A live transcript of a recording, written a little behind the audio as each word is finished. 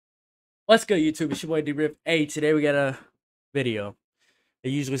What's good, YouTube? It's your boy D-Rip. Hey, today we got a video. They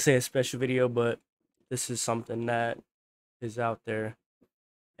usually say a special video, but this is something that is out there.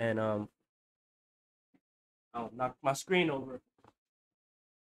 And I'll knock my screen over.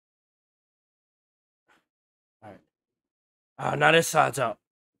 Alright. Now this side's out.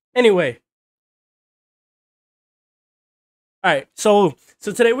 Anyway. Alright, so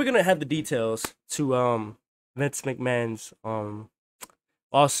today we're gonna have the details to Vince McMahon's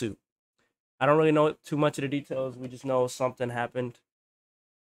lawsuit. I don't really know too much of the details. We just know something happened.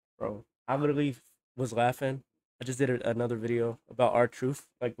 Bro, I literally was laughing. I just did another video about R-Truth,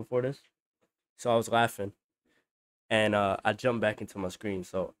 like before this. So I was laughing. And I jumped back into my screen,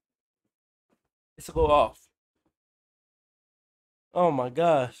 so it's a little off. Oh my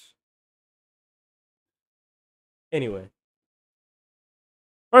gosh. Anyway.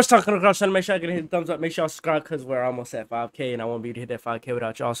 First time coming across the channel, make sure I hit the thumbs up. Make sure y'all subscribe because we're almost at 5K and I won't be able to hit that 5K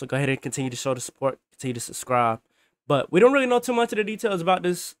without y'all. So go ahead and continue to show the support, continue to subscribe. But we don't really know too much of the details about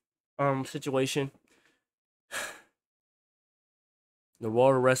this situation. The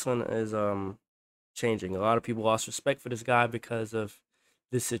world of wrestling is changing. A lot of people lost respect for this guy because of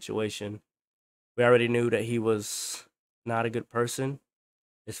this situation. We already knew that he was not a good person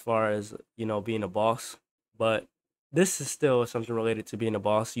as far as, you know, being a boss. But this is still something related to being a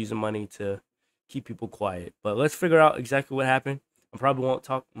boss, using money to keep people quiet. But let's figure out exactly what happened. I probably won't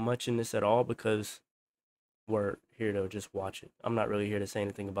talk much in this at all because we're here to just watch it. I'm not really here to say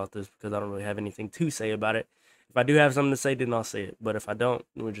anything about this because I don't really have anything to say about it. If I do have something to say, then I'll say it. But if I don't,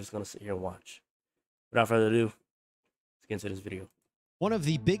 we're just going to sit here and watch. Without further ado, let's get into this video. One of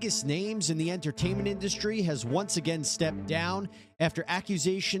the biggest names in the entertainment industry has once again stepped down after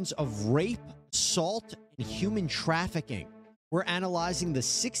accusations of rape, assault, and human trafficking. We're analyzing the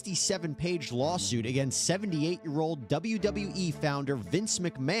 67-page lawsuit against 78-year-old WWE founder Vince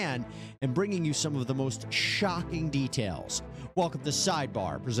McMahon and bringing you some of the most shocking details. Welcome to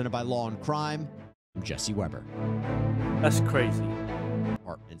Sidebar, presented by Law and Crime. I'm Jesse Weber. That's crazy.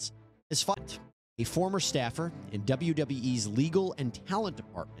 Departments is filed. A former staffer in WWE's legal and talent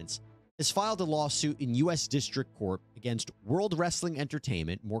departments has filed a lawsuit in U.S. District Court against World Wrestling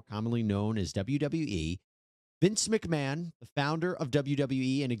Entertainment, more commonly known as WWE, Vince McMahon, the founder of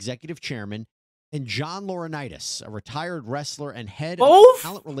WWE and executive chairman, and John Laurinaitis, a retired wrestler and head of the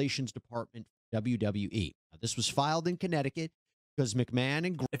talent relations department, WWE. Now, this was filed in Connecticut because McMahon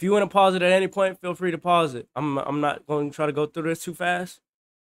and... If you want to pause it at any point, feel free to pause it. I'm not going to try to go through this too fast,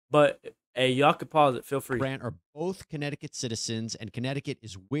 but hey, y'all can pause it. Feel free. Grant are both Connecticut citizens, and Connecticut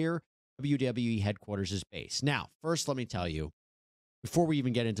is where WWE headquarters is based. Now, first, let me tell you, before we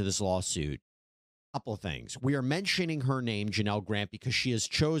even get into this lawsuit, a couple of things. We are mentioning her name, Janelle Grant, because she has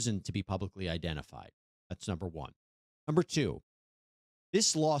chosen to be publicly identified. That's number one. Number two,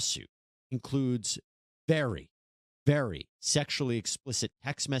 this lawsuit includes very, very sexually explicit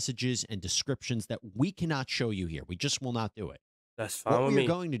text messages and descriptions that we cannot show you here. We just will not do it. That's fine What with we're me.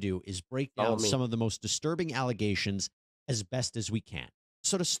 going to do is break down some of the most disturbing allegations as best as we can.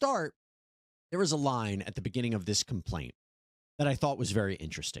 So to start, there is a line at the beginning of this complaint that I thought was very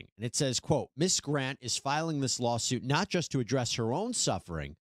interesting. And it says, quote, Miss Grant is filing this lawsuit not just to address her own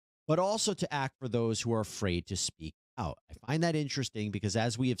suffering, but also to act for those who are afraid to speak out. I find that interesting because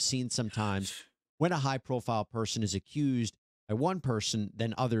as we have seen sometimes, when a high-profile person is accused by one person,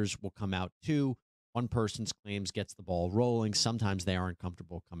 then others will come out too. One person's claims gets the ball rolling. Sometimes they aren't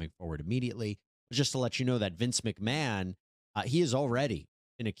comfortable coming forward immediately. But just to let you know that Vince McMahon, he has already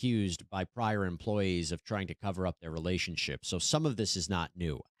been accused by prior employees of trying to cover up their relationship. So some of this is not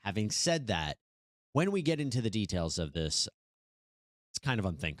new. Having said that, when we get into the details of this, it's kind of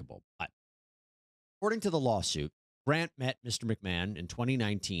unthinkable. But according to the lawsuit, Grant met Mr. McMahon in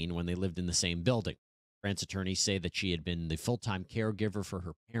 2019 when they lived in the same building. Grant's attorneys say that she had been the full-time caregiver for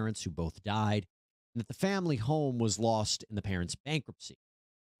her parents who both died, and that the family home was lost in the parents' bankruptcy.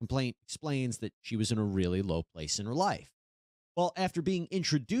 Complaint explains that she was in a really low place in her life. Well, after being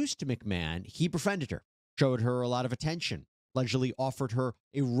introduced to McMahon, he befriended her, showed her a lot of attention, allegedly offered her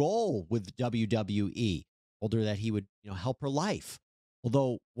a role with WWE, told her that he would, help her life.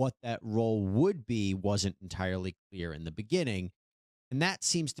 Although what that role would be wasn't entirely clear in the beginning, and that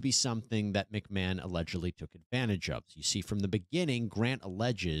seems to be something that McMahon allegedly took advantage of. So you see, from the beginning, Grant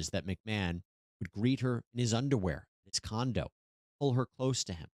alleges that McMahon would greet her in his underwear, in his condo, pull her close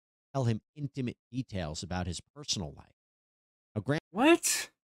to him, tell him intimate details about his personal life. Now, Grant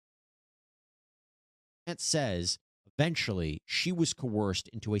says eventually she was coerced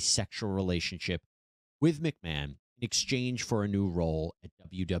into a sexual relationship with McMahon in exchange for a new role at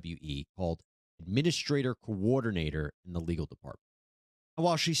WWE called Administrator Coordinator in the legal department.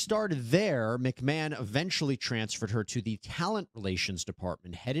 While she started there, McMahon eventually transferred her to the talent relations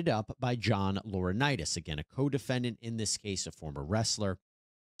department headed up by John Laurinaitis, again, a co-defendant in this case, a former wrestler.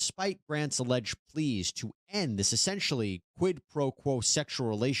 Despite Grant's alleged pleas to end this essentially quid pro quo sexual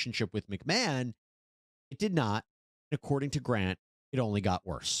relationship with McMahon, it did not. And according to Grant, it only got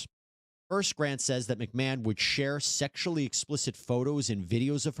worse. First, Grant says that McMahon would share sexually explicit photos and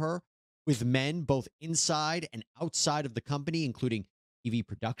videos of her with men both inside and outside of the company, including TV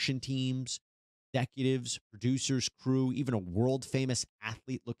production teams, executives, producers, crew, even a world-famous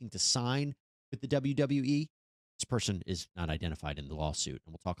athlete looking to sign with the WWE. This person is not identified in the lawsuit,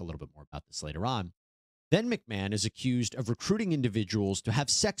 and we'll talk a little bit more about this later on. Then McMahon is accused of recruiting individuals to have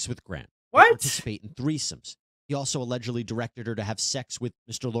sex with Grant, What? participate in threesomes. He also allegedly directed her to have sex with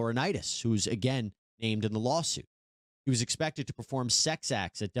Mr. Laurinaitis, who's again named in the lawsuit. He was expected to perform sex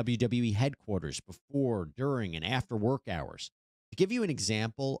acts at WWE headquarters before, during, and after work hours. To give you an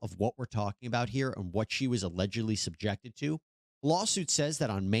example of what we're talking about here and what she was allegedly subjected to, the lawsuit says that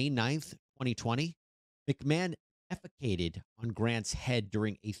on May 9th, 2020, McMahon defecated on Grant's head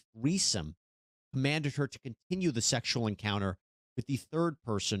during a threesome, commanded her to continue the sexual encounter with the third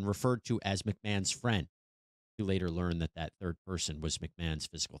person referred to as McMahon's friend. We later learned that that third person was McMahon's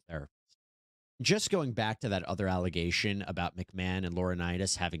physical therapist. Just going back to that other allegation about McMahon and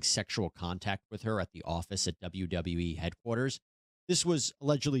Laurinaitis having sexual contact with her at the office at WWE headquarters, this was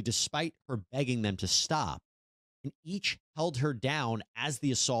allegedly despite her begging them to stop, and each held her down as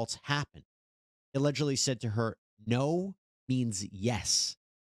the assaults happened. They allegedly said to her, "No means yes."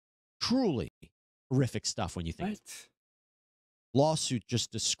 Truly horrific stuff when you think. What? Lawsuit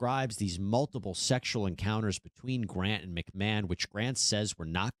just describes these multiple sexual encounters between Grant and McMahon, which Grant says were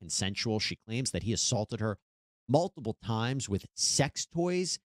not consensual. She claims that he assaulted her multiple times with sex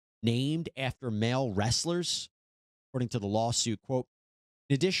toys named after male wrestlers. According to the lawsuit, quote,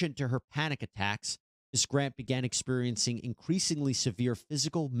 in addition to her panic attacks, Ms. Grant began experiencing increasingly severe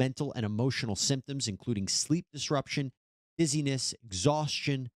physical, mental, and emotional symptoms, including sleep disruption, dizziness,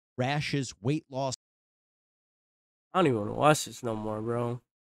 exhaustion, rashes, weight loss. I don't even want to watch this no more, bro.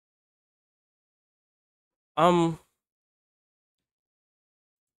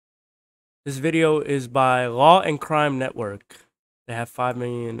 This video is by Law and Crime Network. They have 5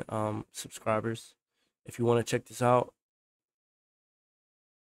 million subscribers. If you want to check this out,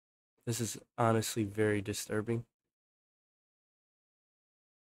 this is honestly very disturbing.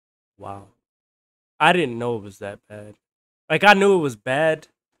 Wow. I didn't know it was that bad. Like, I knew it was bad,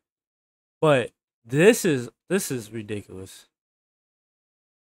 but this is ridiculous.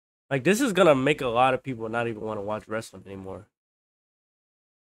 Like, this is gonna make a lot of people not even want to watch wrestling anymore.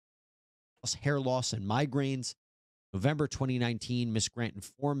 Hair loss and migraines. November 2019, Miss Grant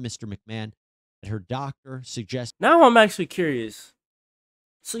informed Mr. McMahon that her doctor suggested. Now I'm actually curious.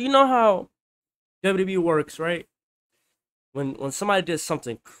 So you know how WWE works, right? When somebody did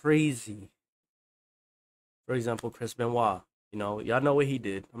something crazy, for example, Chris Benoit, you know, y'all know what he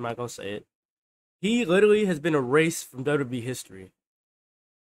did. I'm not gonna say it. He literally has been erased from WWE history.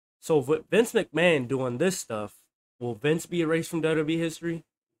 So with Vince McMahon doing this stuff, will Vince be erased from WWE history?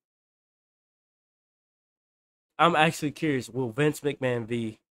 I'm actually curious. Will Vince McMahon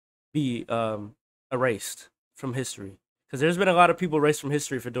be erased from history? Because there's been a lot of people erased from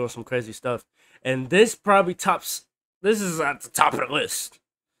history for doing some crazy stuff, and this probably tops. This is at the top of the list.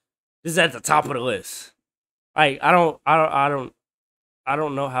 This is at the top of the list. Like I don't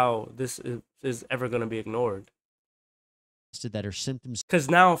know how this is ever going to be ignored. That her symptoms. Because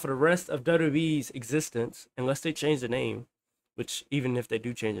now for the rest of WWE's existence, unless they change the name, which even if they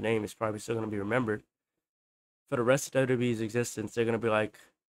do change the name, it's probably still going to be remembered. For the rest of WWE's existence, they're going to be like,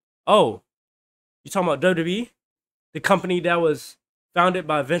 oh, you talking about WWE? The company that was founded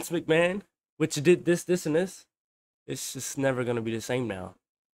by Vince McMahon, which did this, this, and this? It's just never going to be the same now.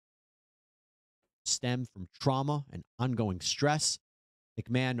 Stem from trauma and ongoing stress.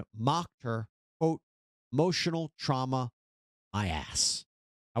 McMahon mocked her, quote, emotional trauma, my ass.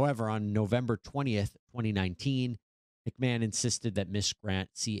 However, on November 20th, 2019, McMahon insisted that Miss Grant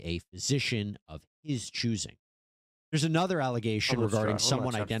see a physician of his choosing. There's another allegation regarding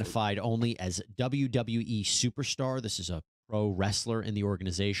someone identified only as WWE Superstar. This is a pro wrestler in the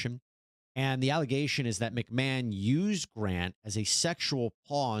organization. And the allegation is that McMahon used Grant as a sexual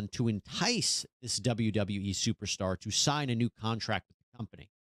pawn to entice this WWE Superstar to sign a new contract with the company.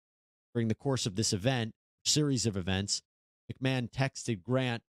 During the course of this series of events, McMahon texted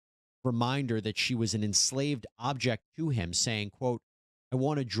Grant a reminder that she was an enslaved object to him, saying, quote, I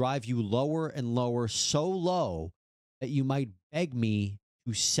want to drive you lower and lower, so low that you might beg me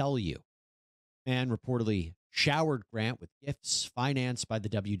to sell you. Man reportedly showered Grant with gifts financed by the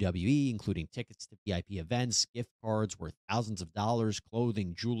WWE, including tickets to VIP events, gift cards worth thousands of dollars,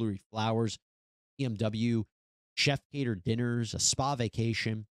 clothing, jewelry, flowers, BMW, chef-catered dinners, a spa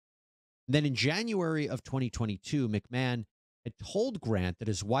vacation. And then in January of 2022, McMahon had told Grant that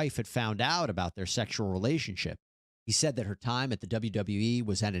his wife had found out about their sexual relationship. He said that her time at the WWE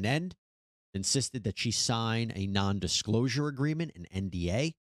was at an end, insisted that she sign a non-disclosure agreement, an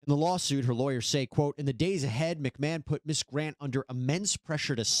NDA. In the lawsuit, her lawyers say, quote, in the days ahead, McMahon put Miss Grant under immense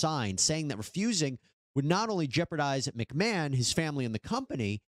pressure to sign, saying that refusing would not only jeopardize McMahon, his family, and the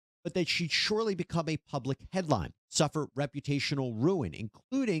company, but that she'd surely become a public headline, suffer reputational ruin,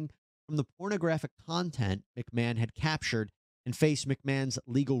 including from the pornographic content McMahon had captured, and face McMahon's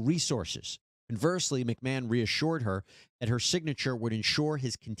legal resources. Conversely, McMahon reassured her that her signature would ensure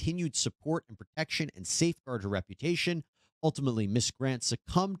his continued support and protection and safeguard her reputation. Ultimately, Miss Grant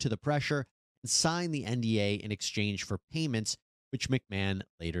succumbed to the pressure and signed the NDA in exchange for payments, which McMahon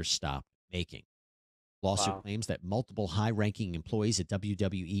later stopped making. Lawsuit claims that multiple high-ranking employees at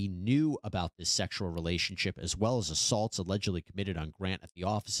WWE knew about this sexual relationship, as well as assaults allegedly committed on Grant at the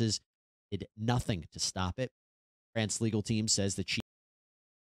offices, did nothing to stop it. Grant's legal team says that she...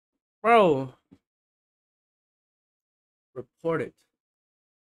 Bro, report it.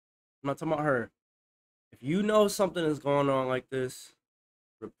 I'm not talking about her. If you know something is going on like this,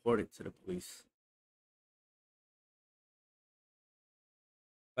 report it to the police.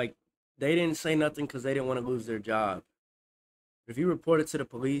 Like, they didn't say nothing because they didn't want to lose their job. If you report it to the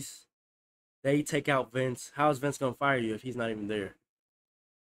police, they take out Vince. How is Vince going to fire you if he's not even there?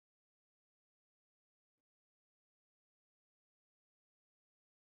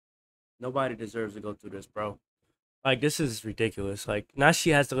 Nobody deserves to go through this, bro. Like, this is ridiculous. Like, now she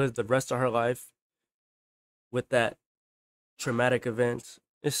has to live the rest of her life with that traumatic event.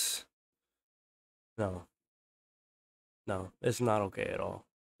 It's... No, it's not okay at all.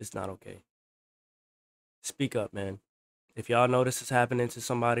 It's not okay. Speak up, man. If y'all know this is happening to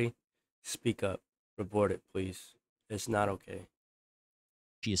somebody, speak up. Report it, please. It's not okay.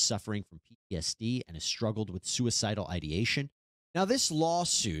 She is suffering from PTSD and has struggled with suicidal ideation. Now, this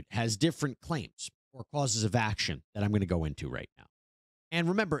lawsuit has different claims or causes of action that I'm going to go into right now. And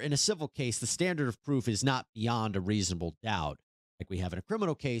remember, in a civil case, the standard of proof is not beyond a reasonable doubt, like we have in a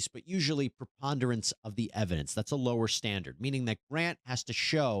criminal case, but usually preponderance of the evidence. That's a lower standard, meaning that Grant has to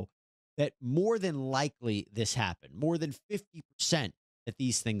show that more than likely this happened, more than 50% that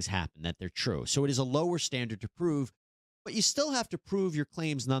these things happen, that they're true. So it is a lower standard to prove, but you still have to prove your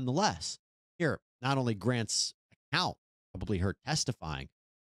claims nonetheless. Here, not only Grant's account, probably her testifying,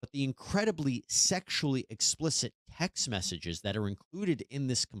 but the incredibly sexually explicit text messages that are included in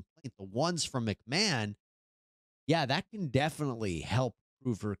this complaint, the ones from McMahon, yeah, that can definitely help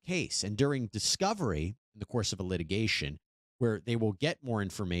prove her case. And during discovery, in the course of a litigation, where they will get more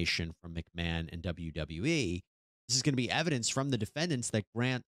information from McMahon and WWE, this is going to be evidence from the defendants that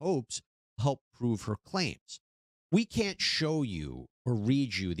Grant hopes help prove her claims. We can't show you or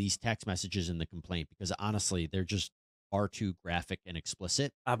read you these text messages in the complaint because honestly, they're just far too graphic and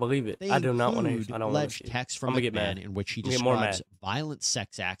explicit. I believe it. They I do not want to. include I don't want to alleged text from get mad. McMahon in which he I'm gonna get more describes mad. violent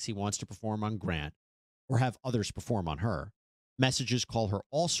sex acts he wants to perform on Grant or have others perform on her. Messages call her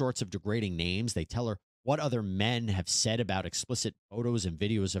all sorts of degrading names. They tell her what other men have said about explicit photos and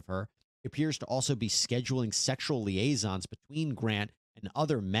videos of her. He appears to also be scheduling sexual liaisons between Grant and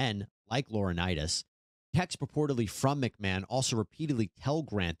other men like Laurinaitis. Texts purportedly from McMahon also repeatedly tell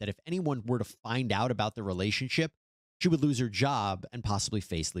Grant that if anyone were to find out about the relationship, she would lose her job and possibly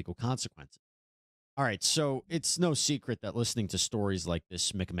face legal consequences. All right, so it's no secret that listening to stories like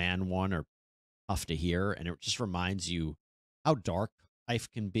this McMahon one are tough to hear, and it just reminds you how dark life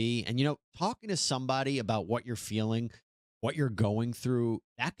can be. And, you know, talking to somebody about what you're feeling, what you're going through,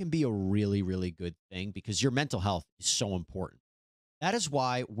 that can be a really, really good thing because your mental health is so important. That is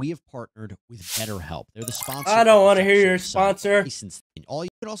why we have partnered with BetterHelp. They're the sponsor. I don't want to hear your sponsor. All you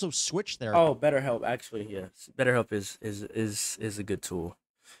can also switch there. Oh, BetterHelp. Actually, yes. BetterHelp is a good tool.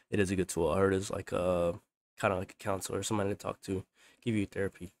 It is a good tool. I heard it's like a kind of like a counselor, somebody to talk to, give you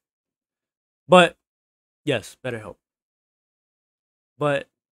therapy. But yes, BetterHelp. But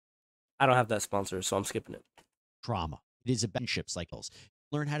I don't have that sponsor, so I'm skipping it. Trauma. It is about friendships like those.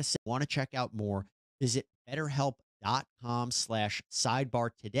 Learn how to say. Want to check out more? Visit BetterHelp.com/sidebar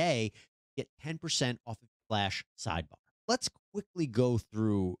today. Get 10% off of /sidebar. Let's quickly go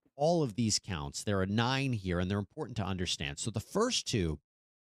through all of these counts. There are 9 here, and they're important to understand. So the first 2,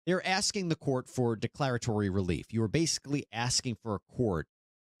 they're asking the court for declaratory relief. You are basically asking for a court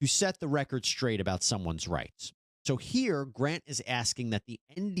to set the record straight about someone's rights. So here, Grant is asking that the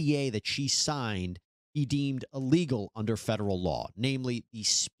NDA that she signed he deemed illegal under federal law, namely the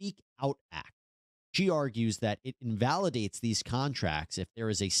Speak Out Act. She argues that it invalidates these contracts if there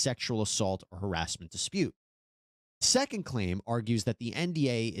is a sexual assault or harassment dispute. Second claim argues that the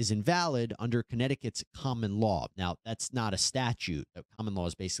NDA is invalid under Connecticut's common law. Now, that's not a statute. Common law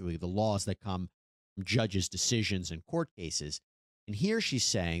is basically the laws that come from judges' decisions and court cases. And here she's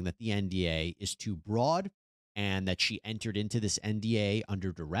saying that the NDA is too broad and that she entered into this NDA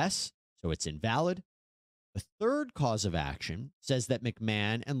under duress, so it's invalid. The third cause of action says that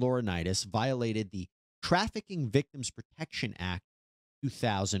McMahon and Laurinaitis violated the Trafficking Victims Protection Act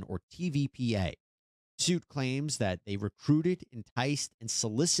 2000, or TVPA. Suit claims that they recruited, enticed, and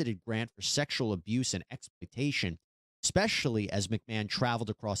solicited Grant for sexual abuse and exploitation, especially as McMahon traveled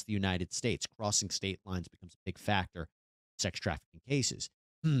across the United States. Crossing state lines becomes a big factor in sex trafficking cases.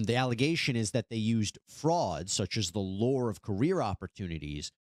 The allegation is that they used fraud, such as the lure of career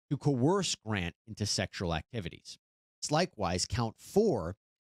opportunities, to coerce Grant into sexual activities. Likewise, count 4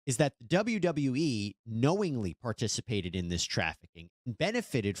 is that the WWE knowingly participated in this trafficking and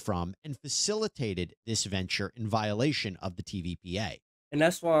benefited from and facilitated this venture in violation of the TVPA. And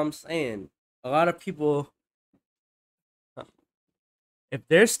that's why I'm saying a lot of people, if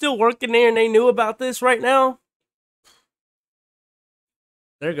they're still working there and they knew about this right now,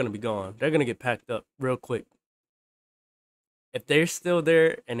 they're going to be gone. They're going to get packed up real quick. If they're still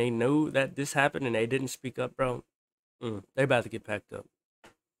there and they knew that this happened and they didn't speak up, bro, they're about to get packed up.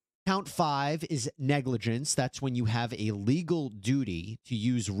 Count 5 is negligence. That's when you have a legal duty to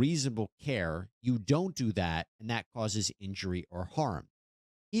use reasonable care. You don't do that, and that causes injury or harm.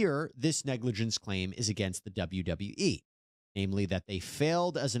 Here, this negligence claim is against the WWE, namely that they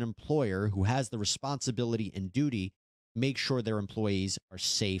failed as an employer who has the responsibility and duty to make sure their employees are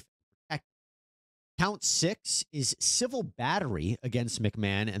safe and protected. Count 6 is civil battery against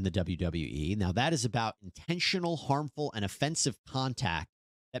McMahon and the WWE. Now, that is about intentional, harmful, and offensive contact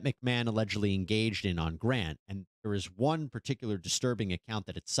that McMahon allegedly engaged in on Grant. And there is one particular disturbing account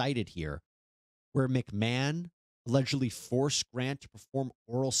that it's cited here where McMahon allegedly forced Grant to perform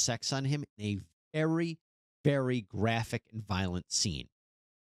oral sex on him in a very, very graphic and violent scene.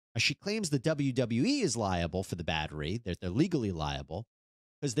 Now, she claims the WWE is liable for the battery, that they're legally liable,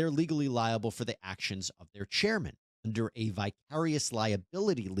 because they're legally liable for the actions of their chairman. Under a vicarious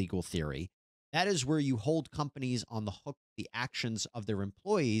liability legal theory, that is where you hold companies on the hook for the actions of their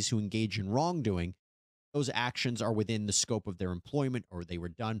employees who engage in wrongdoing. Those actions are within the scope of their employment or they were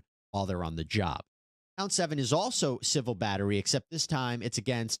done while they're on the job. Count 7 is also civil battery, except this time it's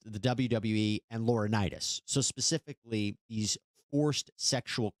against the WWE and Laurinaitis. So specifically, these forced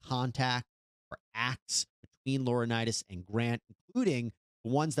sexual contact or acts between Laurinaitis and Grant, including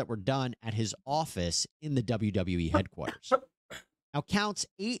the ones that were done at his office in the WWE headquarters. Now, counts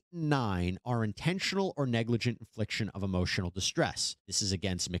 8 and 9 are intentional or negligent infliction of emotional distress. This is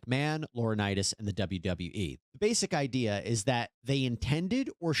against McMahon, Laurinaitis, and the WWE. The basic idea is that they intended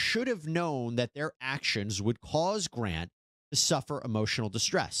or should have known that their actions would cause Grant to suffer emotional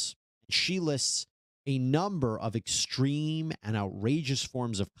distress. And she lists a number of extreme and outrageous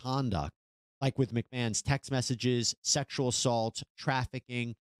forms of conduct, like with McMahon's text messages, sexual assault,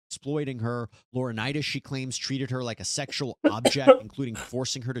 trafficking, exploiting her. Laurinaitis, she claims, treated her like a sexual object, including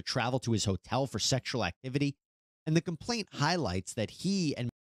forcing her to travel to his hotel for sexual activity. And the complaint highlights that he and...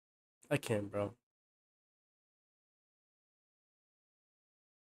 I can't, bro.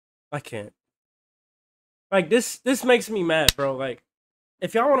 I can't. Like, this makes me mad, bro. Like,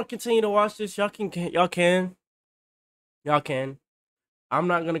 if y'all want to continue to watch this, y'all can. I'm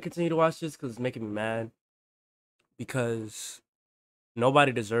not going to continue to watch this because it's making me mad. Because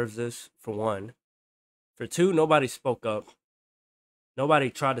nobody deserves this, for one. For two, nobody spoke up. Nobody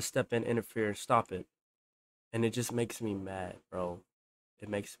tried to step in, interfere, and stop it. And it just makes me mad, bro. It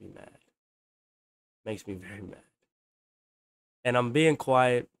makes me mad. Makes me very mad. And I'm being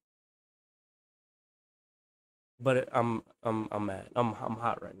quiet. But I'm mad. I'm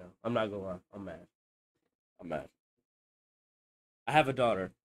hot right now. I'm not gonna lie. I'm mad. I have a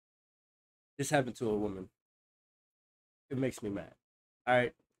daughter. This happened to a woman. It makes me mad.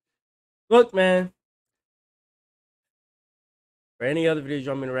 Alright. Look, man. For any other videos you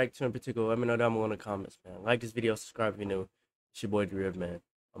want me to react to in particular, let me know down below in the comments, man. Like this video, subscribe if you're new. It's your boy, The Real Man.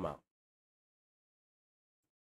 I'm out.